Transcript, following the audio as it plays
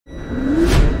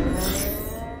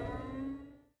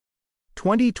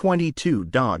2022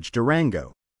 Dodge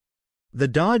Durango. The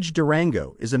Dodge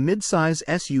Durango is a midsize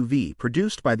SUV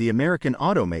produced by the American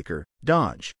automaker,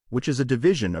 Dodge, which is a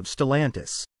division of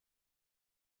Stellantis.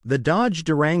 The Dodge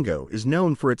Durango is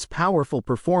known for its powerful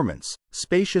performance,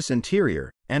 spacious interior,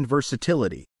 and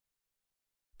versatility.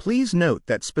 Please note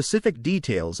that specific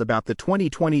details about the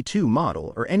 2022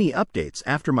 model or any updates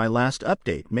after my last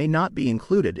update may not be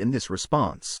included in this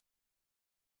response.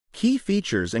 Key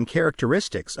features and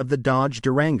characteristics of the Dodge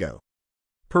Durango.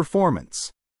 Performance.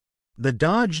 The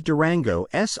Dodge Durango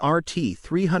SRT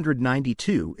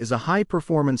 392 is a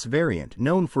high-performance variant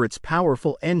known for its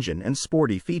powerful engine and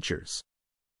sporty features.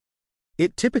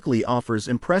 It typically offers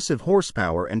impressive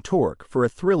horsepower and torque for a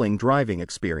thrilling driving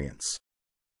experience.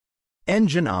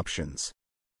 Engine options.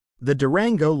 The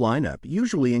Durango lineup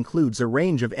usually includes a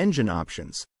range of engine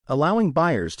options, allowing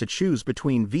buyers to choose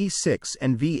between V6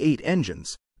 and V8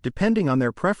 engines, depending on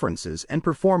their preferences and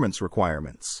performance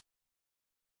requirements.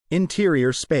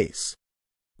 Interior space.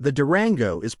 The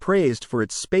Durango is praised for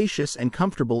its spacious and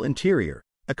comfortable interior,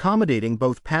 accommodating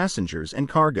both passengers and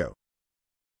cargo.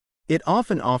 It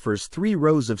often offers 3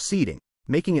 rows of seating,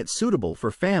 making it suitable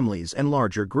for families and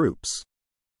larger groups.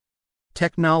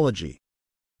 Technology.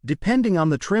 Depending on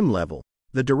the trim level,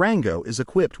 the Durango is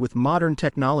equipped with modern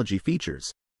technology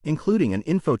features, including an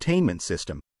infotainment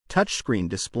system, touchscreen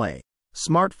display,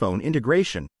 smartphone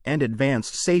integration, and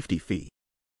advanced safety features.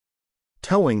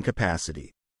 Towing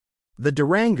capacity. The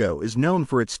Durango is known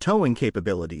for its towing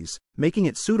capabilities, making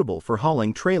it suitable for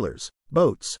hauling trailers,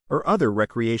 boats, or other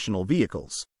recreational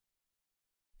vehicles.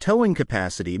 Towing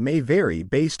capacity may vary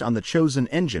based on the chosen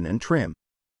engine and trim.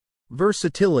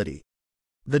 Versatility.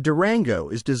 The Durango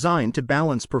is designed to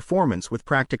balance performance with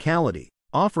practicality,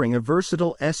 offering a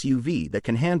versatile SUV that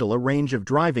can handle a range of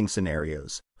driving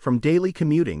scenarios, from daily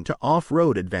commuting to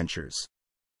off-road adventures.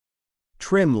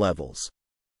 Trim levels.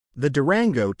 The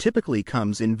Durango typically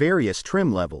comes in various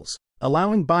trim levels,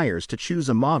 allowing buyers to choose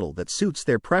a model that suits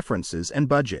their preferences and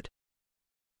budget.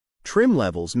 Trim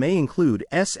levels may include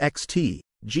SXT,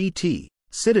 GT,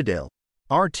 Citadel,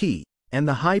 RT, and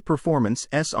the high-performance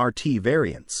SRT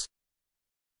variants.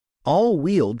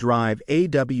 All-wheel drive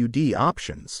AWD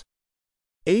options.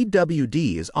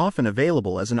 AWD is often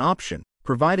available as an option,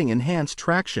 providing enhanced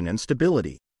traction and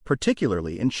stability,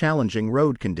 particularly in challenging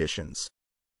road conditions.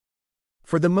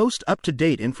 For the most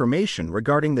up-to-date information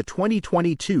regarding the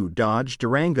 2022 Dodge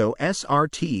Durango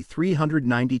SRT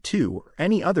 392 or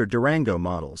any other Durango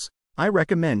models, I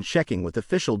recommend checking with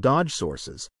official Dodge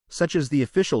sources, such as the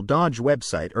official Dodge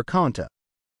website or Conta.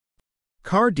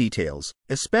 Car details,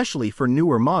 especially for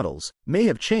newer models, may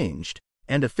have changed,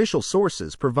 and official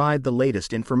sources provide the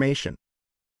latest information.